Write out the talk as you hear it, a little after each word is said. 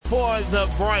for the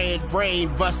Brian Brain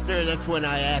Buster. That's when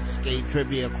I ask a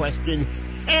trivia question.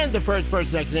 And the first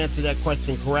person that can answer that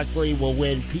question correctly will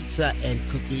win pizza and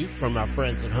cookies from our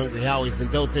friends at Hungry Howie's in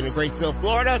Dothan and Graceville,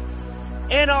 Florida.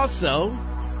 And also,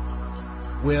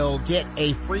 we'll get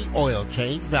a free oil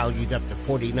change valued up to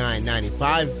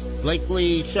 $49.95.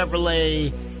 Blakely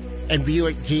Chevrolet and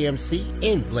Buick GMC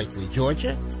in Blakely,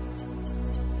 Georgia.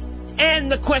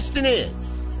 And the question is,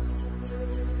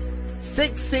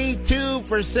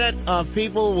 62% of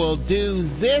people will do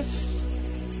this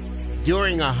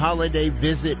during a holiday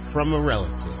visit from a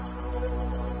relative.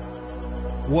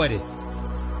 What is it?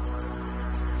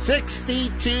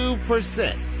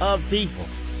 62% of people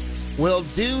will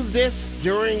do this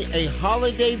during a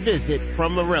holiday visit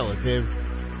from a relative.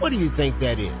 What do you think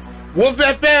that is? Wolf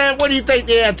FM, what do you think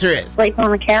the answer is? Sleep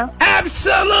on the couch?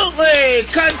 Absolutely!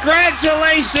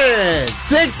 Congratulations!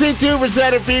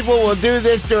 62% of people will do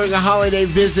this during a holiday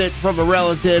visit from a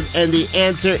relative, and the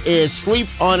answer is sleep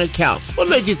on a couch. What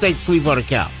made you think sleep on a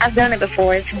couch? I've done it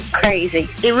before. It's crazy.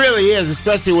 It really is,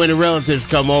 especially when the relatives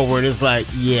come over and it's like,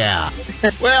 yeah.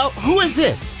 Well, who is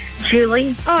this?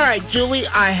 Julie. All right, Julie,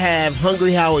 I have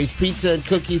Hungry Howie's Pizza and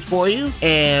Cookies for you.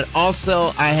 And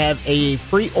also, I have a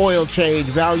free oil change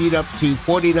valued up to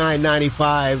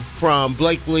 $49.95 from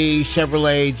Blakely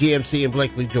Chevrolet GMC in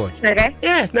Blakely, Georgia. Okay.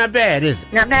 Yeah, it's not bad, is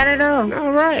it? Not bad at all.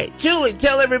 All right. Julie,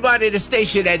 tell everybody the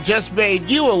station that just made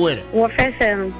you a winner. Wolf FM.